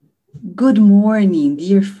Good morning,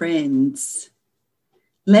 dear friends.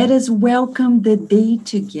 Let us welcome the day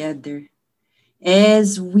together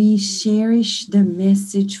as we cherish the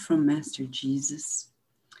message from Master Jesus.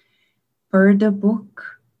 Per the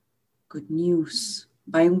book, Good News,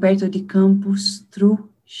 by Humberto de Campos through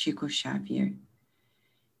Chico Xavier.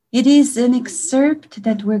 It is an excerpt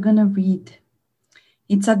that we're going to read.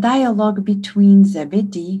 It's a dialogue between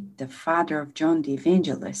Zebedee, the father of John the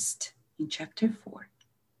Evangelist, in chapter 4,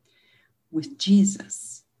 with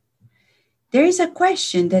Jesus. There is a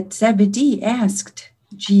question that Zebedee asked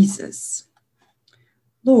Jesus.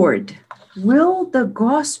 Lord, will the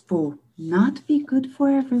gospel not be good for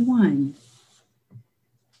everyone?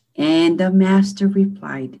 And the master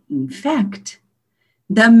replied, in fact,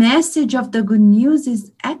 the message of the good news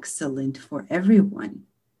is excellent for everyone.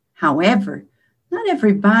 However, not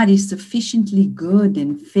everybody is sufficiently good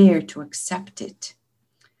and fair to accept it.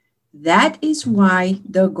 That is why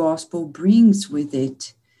the gospel brings with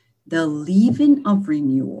it the leaven of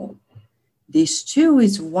renewal. This too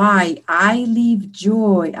is why I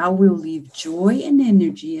will leave joy and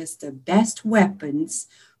energy as the best weapons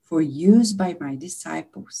for use by my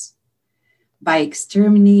disciples. By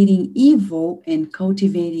exterminating evil and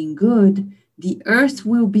cultivating good, the earth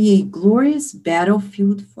will be a glorious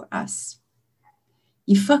battlefield for us.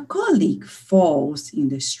 If a colleague falls in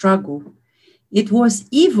the struggle, it was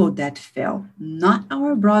evil that fell, not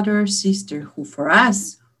our brother or sister who for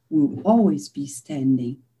us will always be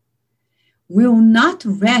standing. Will not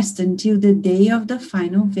rest until the day of the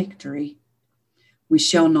final victory. We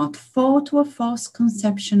shall not fall to a false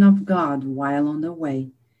conception of God while on the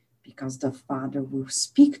way, because the Father will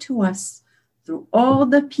speak to us through all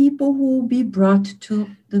the people who will be brought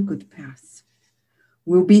to the good path.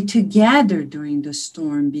 We'll be together during the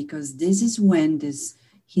storm because this is when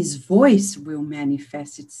His voice will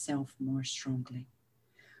manifest itself more strongly.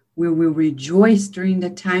 We will rejoice during the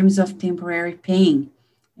times of temporary pain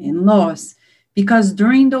and loss, because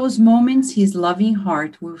during those moments, His loving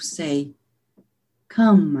heart will say,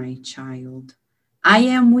 "Come, my child, I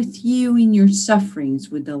am with you in your sufferings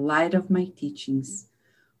with the light of my teachings.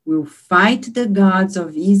 We'll fight the gods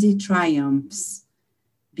of easy triumphs,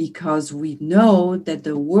 because we know that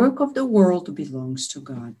the work of the world belongs to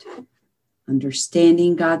God.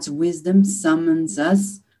 Understanding God's wisdom summons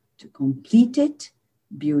us to complete it,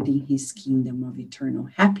 building His kingdom of eternal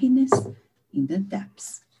happiness in the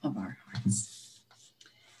depths of our hearts."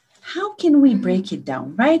 How can we break it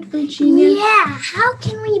down, right, Virginia? Yeah, how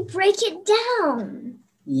can we break it down?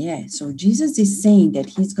 Yeah, so Jesus is saying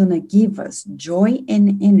that He's going to give us joy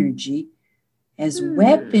and energy as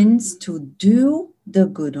weapons to do the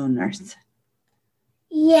good on earth.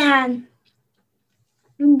 Yeah,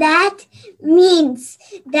 that means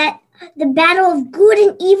that the battle of good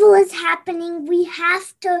and evil is happening.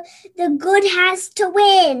 The good has to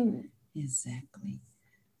win. Exactly.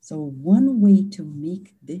 So one way to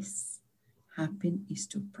make this happen is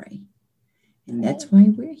to pray. And that's why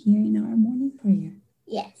we're here in our morning prayer.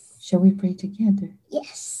 Yes. Shall we pray together?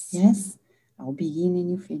 Yes. Yes? I'll begin and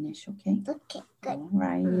you finish, okay? Okay, good. All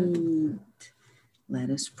right. Let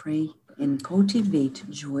us pray and cultivate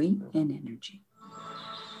joy and energy.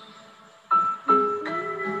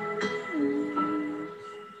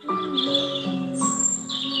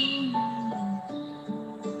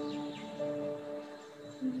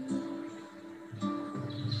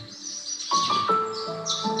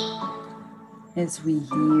 As we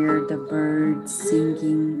hear the birds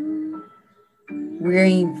singing, we're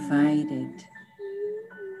invited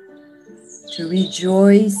to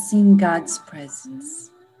rejoice in God's presence.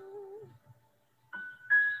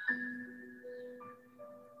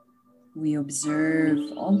 We observe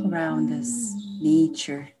all around us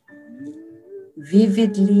nature,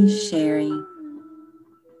 vividly sharing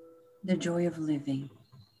the joy of living.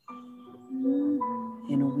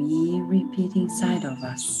 And we repeat inside of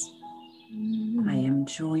us, I am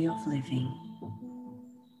joy of living.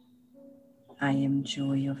 I am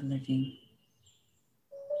joy of living.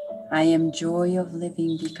 I am joy of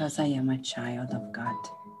living because I am a child of God.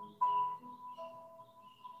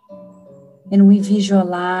 And we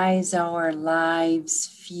visualize our lives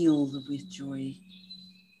filled with joy.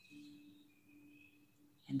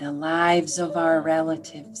 And the lives of our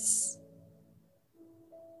relatives,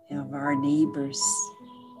 of our neighbors,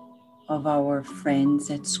 of our friends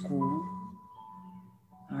at school,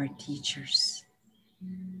 our teachers,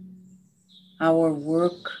 our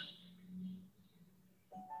work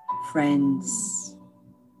friends,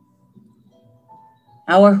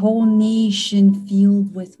 our whole nation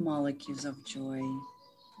filled with molecules of joy,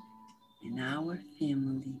 and our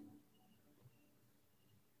family.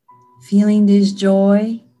 Feeling this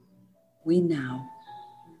joy, we now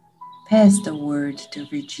pass the word to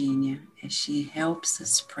Virginia as she helps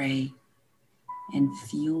us pray and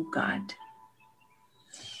feel God.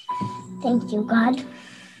 Thank you, God,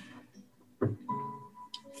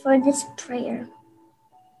 for this prayer.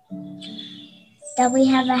 That we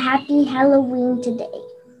have a happy Halloween today.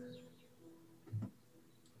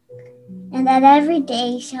 And that every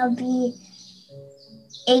day shall be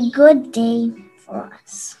a good day for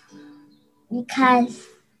us. Because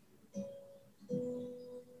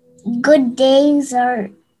good days are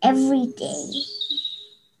every day.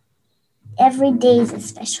 Every day is a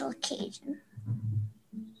special occasion.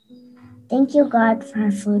 Thank you, God, for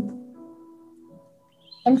our food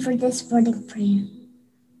and for this morning prayer.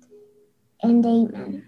 And amen.